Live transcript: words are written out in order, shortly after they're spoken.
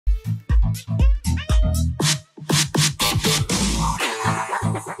Hello,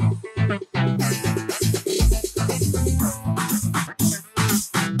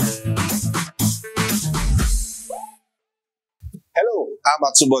 I'm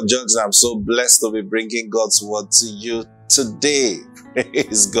Atubo Johnson. I'm so blessed to be bringing God's word to you today.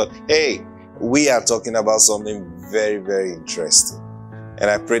 Praise God. Hey, we are talking about something very, very interesting. And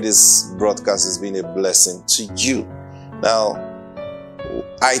I pray this broadcast has been a blessing to you. Now,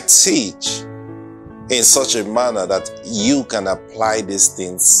 I teach in such a manner that you can apply these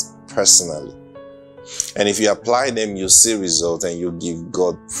things personally. And if you apply them, you see results and you give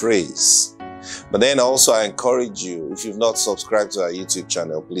God praise. But then also I encourage you, if you've not subscribed to our YouTube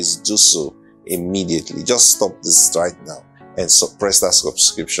channel, please do so immediately. Just stop this right now and press that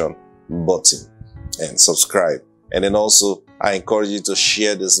subscription button and subscribe. And then also I encourage you to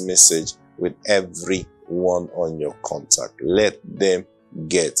share this message with everyone on your contact. Let them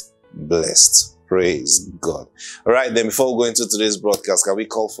get blessed. Praise God. All right, then before we go into today's broadcast, can we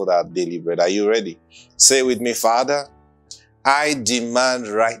call for that daily bread? Are you ready? Say with me, Father, I demand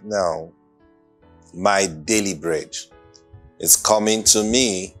right now my daily bread. It's coming to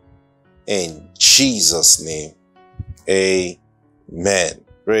me in Jesus' name. Amen.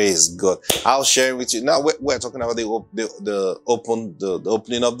 Praise God. I'll share with you. Now we're talking about the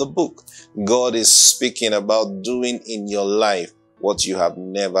opening of the book. God is speaking about doing in your life what you have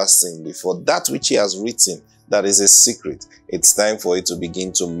never seen before. That which he has written, that is a secret. It's time for it to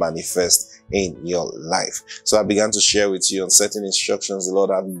begin to manifest in your life. So I began to share with you on certain instructions the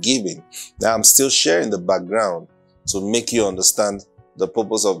Lord have given. Now I'm still sharing the background to make you understand the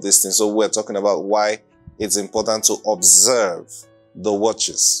purpose of this thing. So we're talking about why it's important to observe the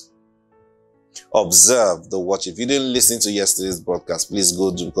watches. Observe the watch. If you didn't listen to yesterday's broadcast, please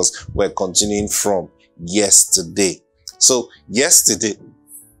go do, because we're continuing from yesterday. So yesterday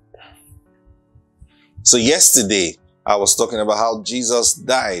I was talking about how Jesus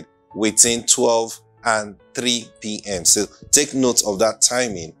died within 12 and 3 p.m. So take note of that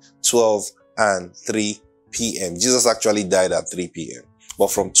timing, 12 and 3 p.m. Jesus actually died at 3 p.m. But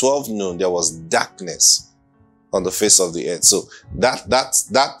from 12 noon, there was darkness on the face of the earth. So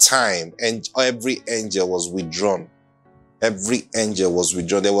that time, and every angel was withdrawn. Every angel was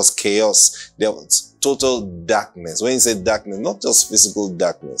withdrawn. There was chaos. There was total darkness. When you say darkness, not just physical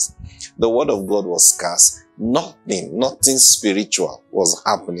darkness. The word of God was scarce. Nothing spiritual was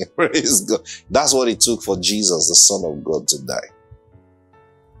happening. Praise God. That's what it took for Jesus, the Son of God, to die.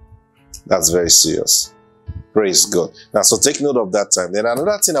 That's very serious. Praise God. Now, so take note of that time. Then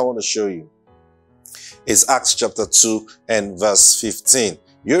another thing I want to show you is Acts chapter 2 and verse 15.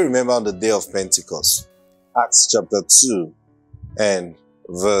 You remember on the day of Pentecost. Acts chapter 2 and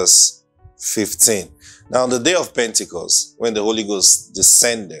verse 15. Now, on the day of Pentecost, when the Holy Ghost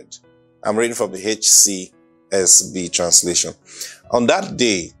descended, I'm reading from the HCSB translation. On that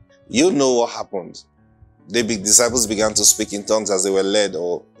day, you know what happened. The big disciples began to speak in tongues as they were led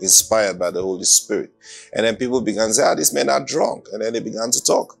or inspired by the Holy Spirit. And then people began to say, these men are drunk. And then they began to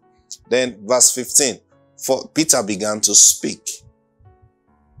talk. Then verse 15, for Peter began to speak.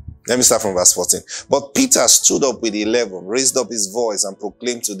 Let me start from verse 14. But Peter stood up with 11, raised up his voice and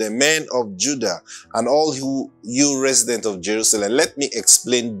proclaimed to the men of Judah and all you residents of Jerusalem, let me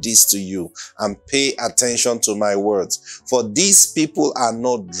explain this to you and pay attention to my words. For these people are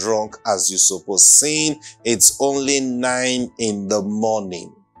not drunk as you suppose, seeing it's only 9 in the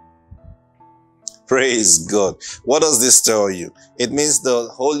morning. Praise God. What does this tell you? It means the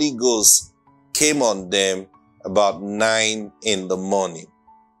Holy Ghost came on them about 9 in the morning.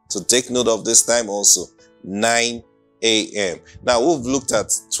 So take note of this time also, 9 a.m. Now we've looked at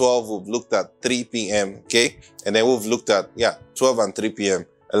 12, we've looked at 3 p.m., okay? And then we've looked at, 12 and 3 p.m.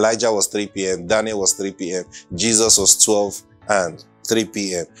 Elijah was 3 p.m., Daniel was 3 p.m., Jesus was 12 and 3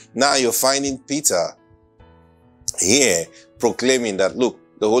 p.m. Now you're finding Peter here proclaiming that, look,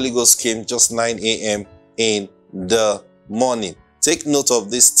 the Holy Ghost came just 9 a.m. in the morning. Take note of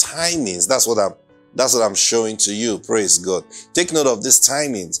these timings. That's what I'm showing to you. Praise God. Take note of these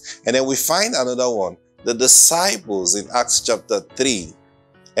timings. And then we find another one. The disciples in Acts chapter 3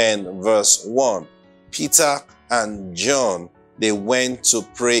 and verse 1. Peter and John, they went to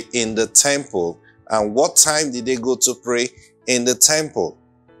pray in the temple. And what time did they go to pray in the temple?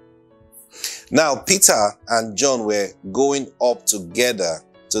 Now, Peter and John were going up together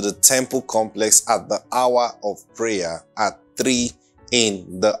to the temple complex at the hour of prayer at 3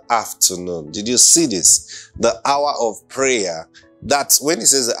 in the afternoon. Did you see this? The hour of prayer. That's when it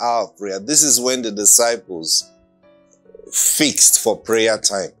says the hour of prayer. This is when the disciples fixed for prayer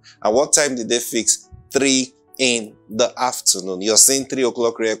time. And what time did they fix? 3 in the afternoon. You're seeing 3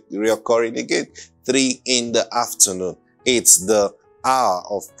 o'clock reoccurring again. 3 in the afternoon. It's the hour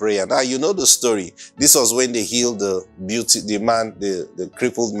of prayer. Now, you know the story. This was when they healed the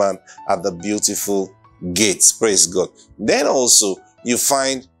crippled man at the beautiful gates. Praise God. Then also, you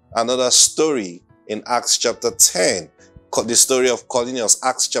find another story in Acts chapter 10. The story of Cornelius,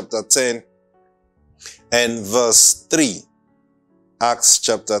 Acts chapter 10 and verse 3. Acts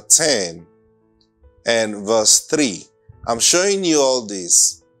chapter 10 and verse 3. I'm showing you all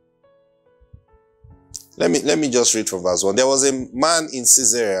this. Let me just read from verse 1. There was a man in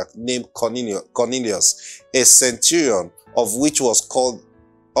Caesarea named Cornelius, a centurion of what was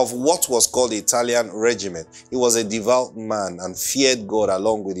called the Italian regiment. He was a devout man and feared God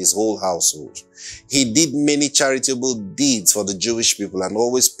along with his whole household. He did many charitable deeds for the Jewish people and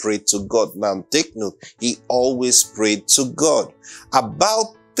always prayed to God. Now take note, he always prayed to God.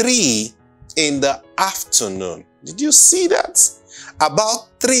 About 3 in the afternoon. Did you see that? About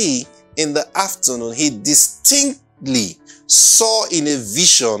 3 in the afternoon, he distinctly saw in a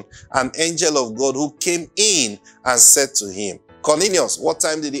vision an angel of God who came in and said to him, Cornelius, what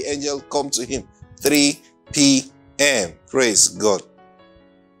time did the angel come to him? 3 p.m. Praise God.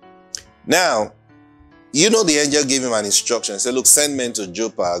 Now, you know the angel gave him an instruction. He said, look, send men to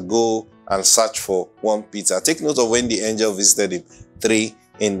Joppa, go and search for one Peter. Take note of when the angel visited him, 3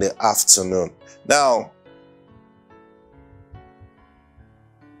 in the afternoon. Now,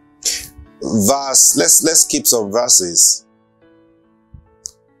 let's keep some verses.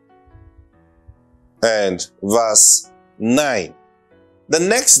 And verse 9. The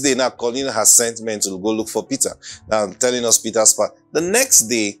next day, now Cornelius has sent men to go look for Peter. Now telling us Peter's part. The next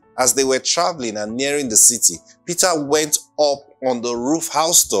day, as they were traveling and nearing the city, Peter went up on the roof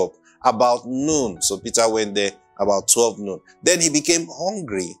housetop about noon. So Peter went there about 12 noon. Then he became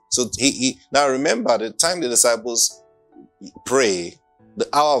hungry. So he now remember the time the disciples pray, the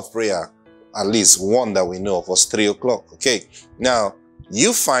hour of prayer, at least one that we know of, was 3 o'clock. Okay. Now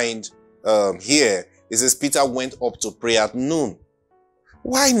you find here, it says Peter went up to pray at noon.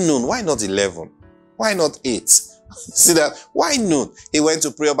 Why noon? Why not 11? Why not 8? See that? Why noon? He went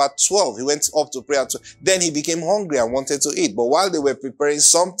to pray about 12. He went up to pray at 12. Then he became hungry and wanted to eat. But while they were preparing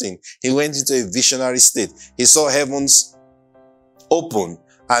something, he went into a visionary state. He saw heavens open.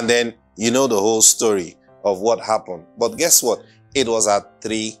 And then you know the whole story of what happened. But guess what? It was at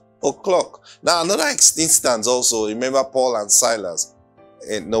 3 o'clock. Now another instance also, remember Paul and Silas,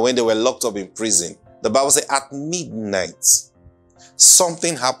 when they were locked up in prison. The Bible says at midnight,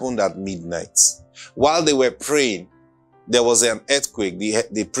 something happened at midnight. While they were praying, there was an earthquake.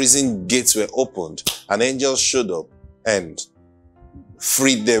 The prison gates were opened. An angel showed up and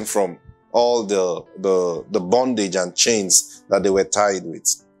freed them from all the bondage and chains that they were tied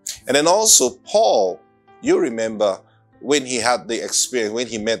with. And then also Paul, you remember when he had the experience, when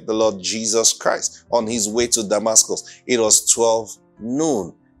he met the Lord Jesus Christ on his way to Damascus, it was 12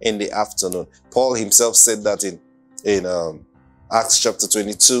 noon in the afternoon. Paul himself said that in Acts chapter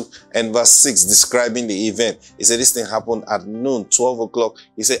 22 and verse 6, describing the event. He said this thing happened at noon, 12 o'clock.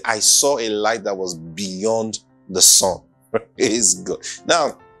 He said, I saw a light that was beyond the sun. Praise God.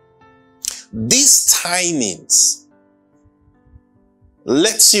 Now, these timings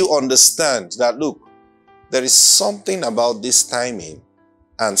lets you understand that, look, there is something about this timing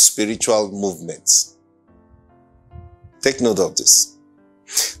and spiritual movements. Take note of this.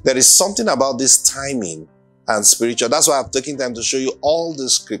 There is something about this timing and spiritual. That's why I've taken time to show you all the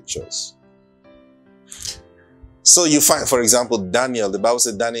scriptures. So you find, for example, Daniel. The Bible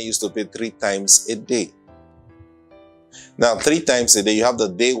said Daniel used to pray 3 times a day. Now, 3 times a day, you have the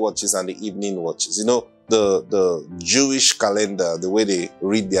day watches and the evening watches. You know, the Jewish calendar, the way they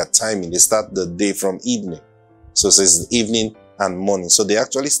read their timing, they start the day from evening. So it says evening and morning. So they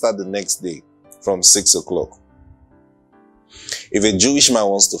actually start the next day from 6 o'clock. If a Jewish man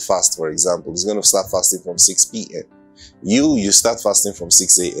wants to fast, for example, he's going to start fasting from 6 p.m. You start fasting from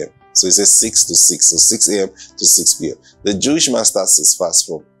 6 a.m. So it says 6 to 6. So 6 a.m. to 6 p.m. The Jewish man starts his fast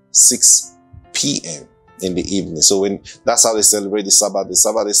from 6 p.m. in the evening. So that's how they celebrate the Sabbath. The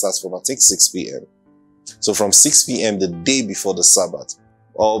Sabbath day starts from, I think, 6 p.m. So from 6 p.m. the day before the Sabbath,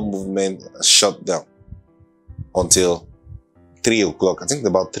 all movement shut down until 3 o'clock. I think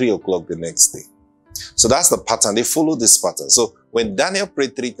about 3 o'clock the next day. So that's the pattern. They follow this pattern. So when Daniel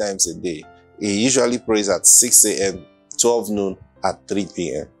prayed 3 times a day, he usually prays at 6 a.m., 12 noon, at 3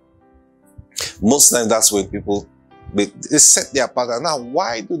 p.m. Most times that's when people, they set their pattern. Now,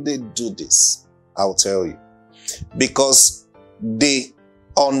 why do they do this? I'll tell you. Because they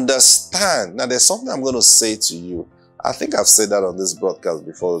understand. Now, there's something I'm going to say to you. I think I've said that on this broadcast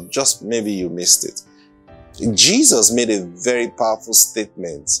before. Just maybe you missed it. Jesus made a very powerful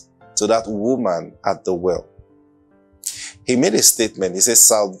statement to that woman at the well. He made a statement. He says,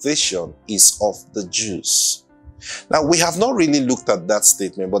 salvation is of the Jews. Now, we have not really looked at that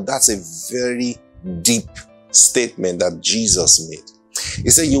statement, but that's a very deep statement that Jesus made. He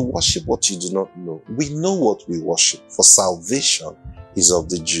said, you worship what you do not know. We know what we worship, for salvation is of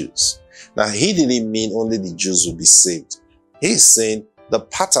the Jews. Now, he didn't mean only the Jews will be saved. He's saying the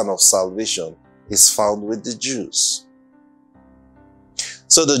pattern of salvation is found with the Jews.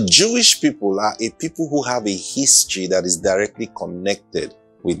 So the Jewish people are a people who have a history that is directly connected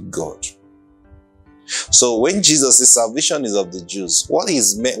with God. So when Jesus says salvation is of the Jews, what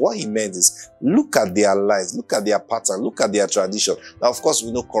he meant is, look at their lives, look at their pattern, look at their tradition. Now, of course,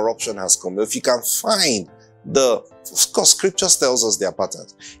 we know corruption has come. If you can find of course, scriptures tells us their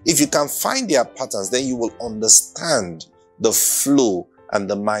patterns. If you can find their patterns, then you will understand the flow and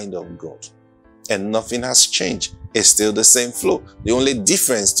the mind of God. And nothing has changed. It's still the same flow. The only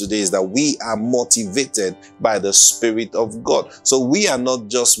difference today is that we are motivated by the Spirit of God. So we are not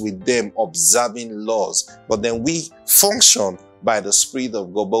just with them observing laws, but then we function by the Spirit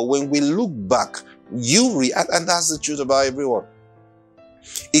of God. But when we look back, and that's the truth about everyone.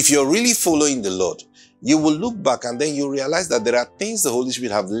 If you're really following the Lord, you will look back and then you realize that there are things the Holy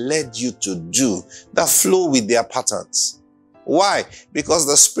Spirit have led you to do that flow with their patterns. Why? Because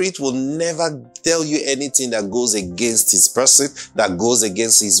the Spirit will never tell you anything that goes against His person, that goes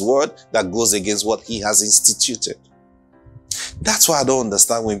against His word, that goes against what He has instituted. That's why I don't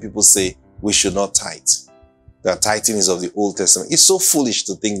understand when people say we should not tithe. That tithing is of the Old Testament. It's so foolish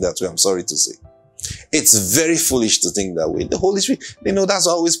to think that way, I'm sorry to say. It's very foolish to think that way. The Holy Spirit, that's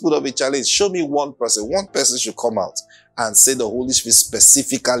why I always put up a challenge. Show me one person. One person should come out and say the Holy Spirit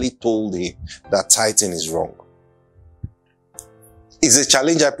specifically told him that tithing is wrong. It's a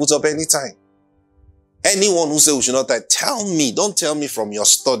challenge I put up anytime. Anyone who says we should not tithe, tell me. Don't tell me from your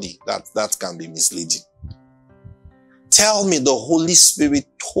study. That can be misleading. Tell me the Holy Spirit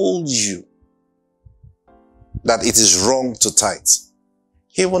told you that it is wrong to tithe.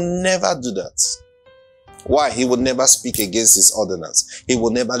 He will never do that. Why? He will never speak against His ordinance. He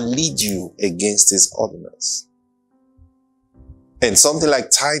will never lead you against His ordinance. And something like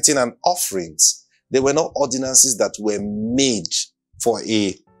tithing and offerings, they were not ordinances that were made for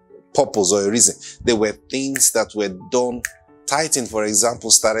a purpose or a reason. They were things that were done. Tithing, for example,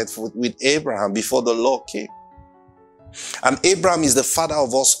 started with Abraham before the law came. And Abraham is the father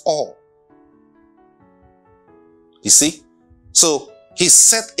of us all. You see? So he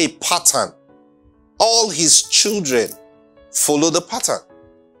set a pattern. All his children follow the pattern.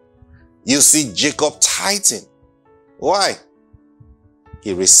 You see Jacob tithing. Why?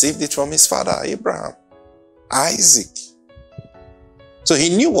 He received it from his father, Abraham, Isaac. So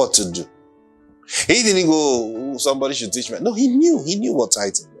he knew what to do. He didn't go, somebody should teach me. No, he knew what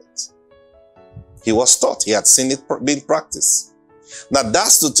tithing meant. He was taught. He had seen it being practiced. Now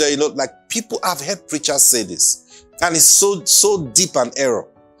that's to tell you, like people have heard preachers say this. And it's so deep an error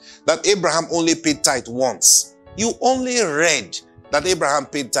that Abraham only paid tithe once. You only read that Abraham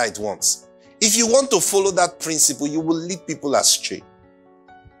paid tithe once. If you want to follow that principle, you will lead people astray.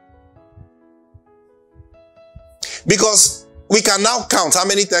 Because we can now count how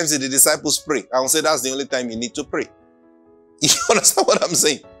many times did the disciples pray. I will say that's the only time you need to pray. You understand what I'm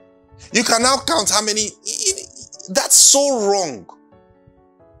saying? You can now count how many. That's so wrong.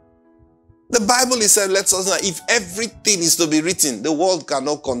 The Bible itself lets us know if everything is to be written, the world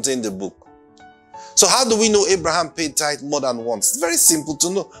cannot contain the book. So how do we know Abraham paid tithe more than once? It's very simple to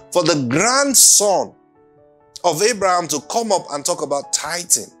know. For the grandson of Abraham to come up and talk about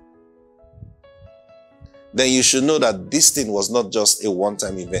tithing, then you should know that this thing was not just a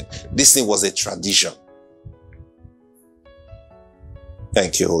one-time event. This thing was a tradition.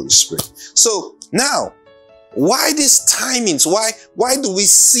 Thank you, Holy Spirit. So now, why these timings? Why do we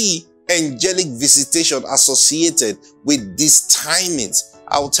see angelic visitation associated with these timings?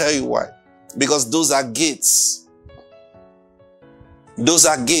 I'll tell you why. Because those are gates. Those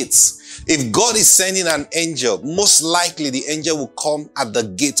are gates. If God is sending an angel, most likely the angel will come at the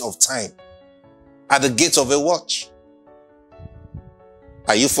gate of time. At the gate of a watch.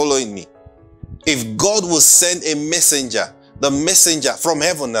 Are you following me? If God will send a messenger, the messenger from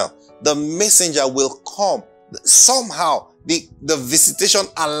heaven now, the messenger will come. Somehow, the visitation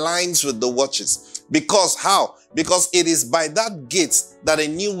aligns with the watches. Because how? Because it is by that gate that a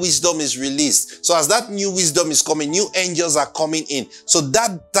new wisdom is released. So as that new wisdom is coming, new angels are coming in. So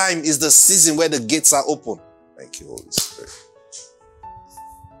that time is the season where the gates are open. Thank you, Holy Spirit.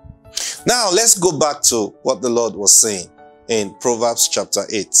 Now, let's go back to what the Lord was saying in Proverbs chapter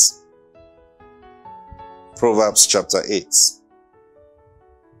 8. Proverbs chapter 8.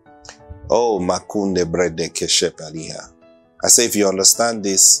 Oh, Makunde Brede Keshepaliha. I say if you understand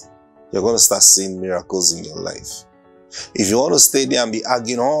this, you're going to start seeing miracles in your life. If you want to stay there and be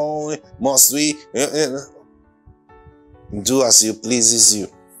arguing, oh, must we? Do as you pleases you.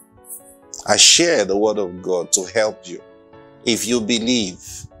 I share the word of God to help you. If you believe,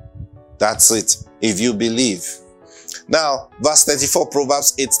 that's it. If you believe. Now, verse 34,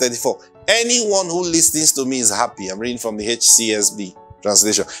 Proverbs 8:34. Anyone who listens to me is happy. I'm reading from the HCSB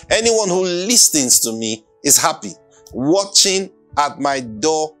translation. Anyone who listens to me is happy. Watching at my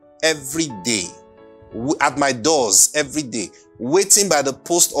door every day. At my doors every day. Waiting by the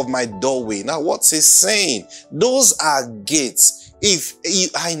post of my doorway. Now, what's he saying? Those are gates. If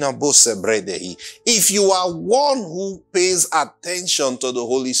you are one who pays attention to the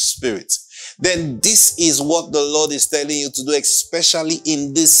Holy Spirit, then this is what the Lord is telling you to do, especially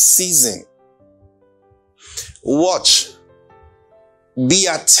in this season. Watch. Be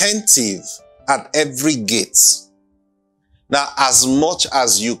attentive at every gate. Now, as much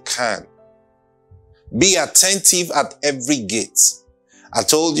as you can. Be attentive at every gate. I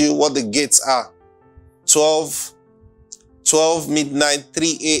told you what the gates are. 12 midnight,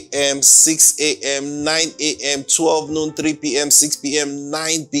 3 a.m., 6 a.m., 9 a.m., 12 noon, 3 p.m., 6 p.m.,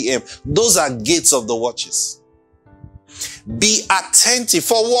 9 p.m. Those are gates of the watches. Be attentive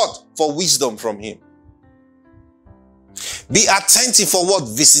for what? For wisdom from him. Be attentive for what?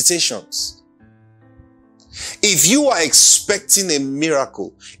 Visitations. If you are expecting a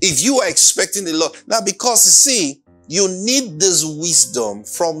miracle, if you are expecting the Lord, now because you see, you need this wisdom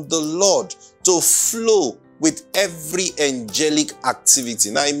from the Lord to flow with every angelic activity.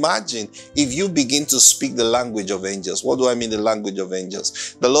 Now imagine if you begin to speak the language of angels. What do I mean the language of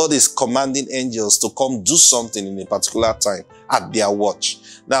angels? The Lord is commanding angels to come do something in a particular time at their watch.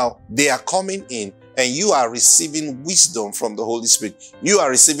 Now they are coming in and you are receiving wisdom from the Holy Spirit. You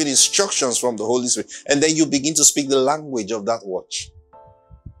are receiving instructions from the Holy Spirit. And then you begin to speak the language of that watch.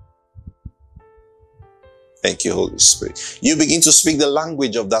 Thank you, Holy Spirit. You begin to speak the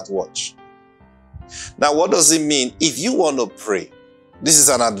language of that watch. Now, what does it mean? If you want to pray, this is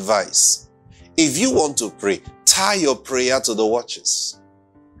an advice. If you want to pray, tie your prayer to the watches.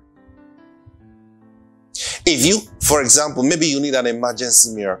 If you, for example, maybe you need an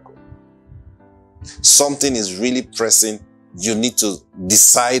emergency miracle. Something is really pressing. You need to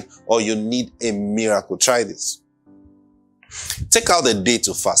decide or you need a miracle. Try this. Take out a day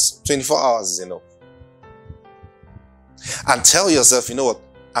to fast. 24 hours is enough. And tell yourself, you know what?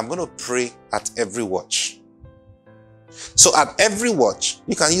 I'm going to pray at every watch. So at every watch,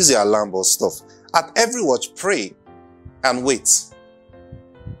 you can use your alarm or stuff. At every watch, pray and wait.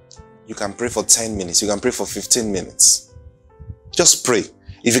 You can pray for 10 minutes. You can pray for 15 minutes. Just pray.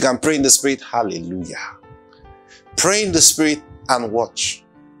 If you can pray in the Spirit, hallelujah. Pray in the Spirit and watch.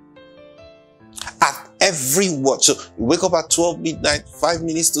 At every watch. So you wake up at 12 midnight, 5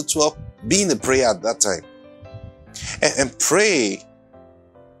 minutes to 12. Be in the prayer at that time. And pray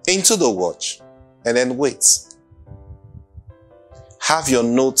into the watch. And then wait. Have your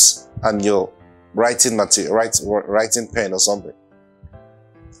notes and your writing material, writing pen or something.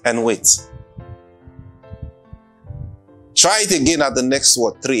 And wait. Try it again at the next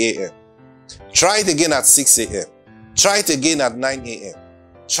 3 a.m. Try it again at 6 a.m. Try it again at 9 a.m.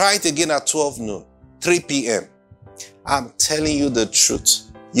 Try it again at 12 noon, 3 p.m. I'm telling you the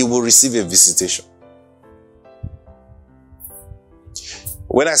truth. You will receive a visitation.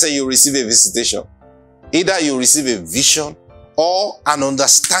 When I say you receive a visitation, either you receive a vision or an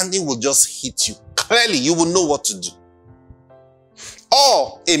understanding will just hit you. Clearly, you will know what to do.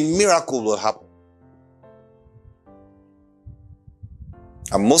 Or a miracle will happen.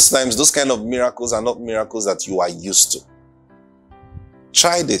 And most times, those kind of miracles are not miracles that you are used to.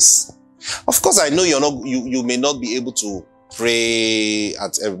 Try this. Of course, I know you may not be able to pray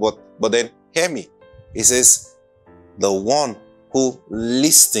at every, but then hear me. It says, the one who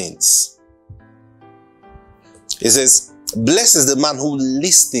listens. It says, blessed is the man who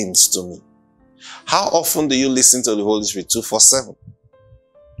listens to me. How often do you listen to the Holy Spirit? 24/7.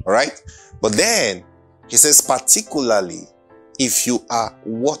 All right? But then, he says, particularly, if you are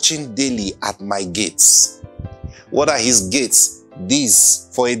watching daily at my gates. What are his gates? These,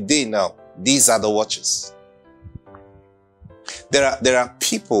 for a day now, these are the watches. There are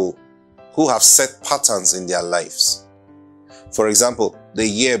people who have set patterns in their lives. For example, the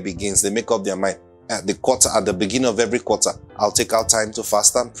year begins, they make up their mind. At the beginning of every quarter, I'll take out time to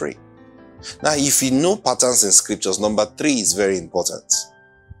fast and pray. Now, if you know patterns in scriptures, number 3 is very important.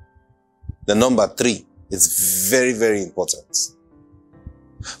 The number 3 is very, very important.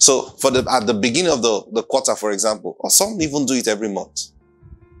 So at the beginning of the quarter, for example, or some even do it every month.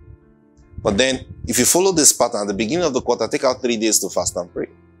 But then if you follow this pattern, at the beginning of the quarter, take out 3 days to fast and pray.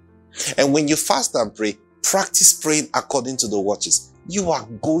 And when you fast and pray, practice praying according to the watches. You are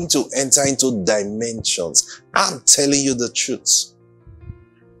going to enter into dimensions. I'm telling you the truth.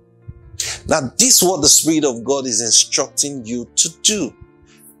 Now, this is what the Spirit of God is instructing you to do.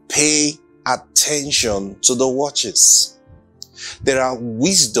 Pay attention to the watches. There are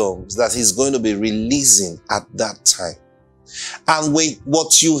wisdoms that He's going to be releasing at that time. And when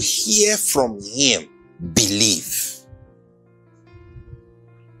what you hear from Him, believe.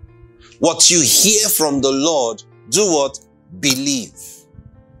 What you hear from the Lord, do what? Believe.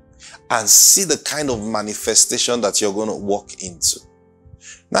 And see the kind of manifestation that you're going to walk into.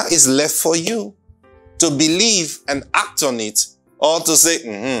 Now it's left for you to believe and act on it, or to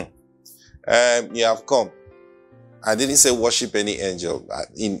say, you have come. I didn't say worship any angel.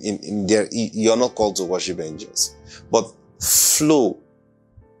 In there, you're not called to worship angels. But flow.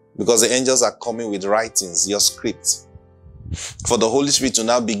 Because the angels are coming with writings, your script. For the Holy Spirit to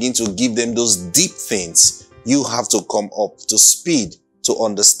now begin to give them those deep things, you have to come up to speed to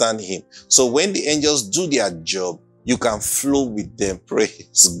understand Him. So when the angels do their job, you can flow with them.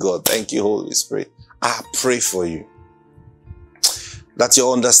 Praise God. Thank you, Holy Spirit. I pray for you that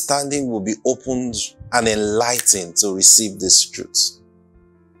your understanding will be opened and enlightened to receive these truths.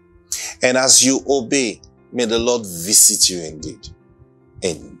 And as you obey, may the Lord visit you indeed.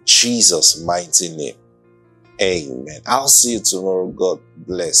 In Jesus' mighty name. Amen. I'll see you tomorrow. God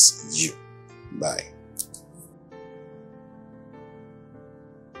bless you. Bye.